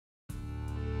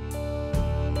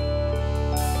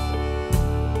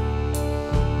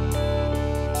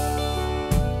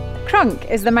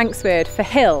Cronk is the Manx word for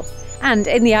hill, and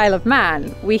in the Isle of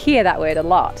Man, we hear that word a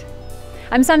lot.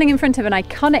 I'm standing in front of an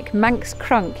iconic Manx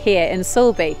cronk here in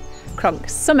Sulby, Cronk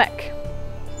Sumark.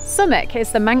 Sumark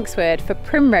is the Manx word for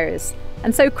primrose,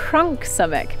 and so Cronk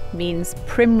Sumark means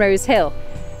Primrose Hill,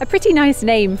 a pretty nice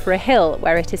name for a hill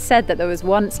where it is said that there was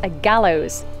once a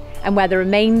gallows and where the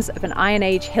remains of an Iron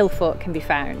Age hill fort can be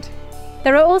found.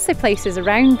 There are also places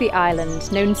around the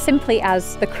island known simply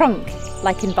as the Cronk,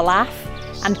 like in Ballaugh,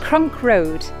 and Cronk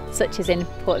Road, such as in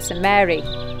Port St Mary.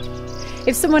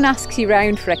 If someone asks you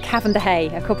round for a cafn de hay,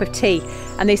 a cup of tea,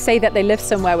 and they say that they live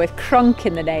somewhere with Cronk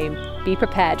in the name, be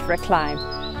prepared for a climb.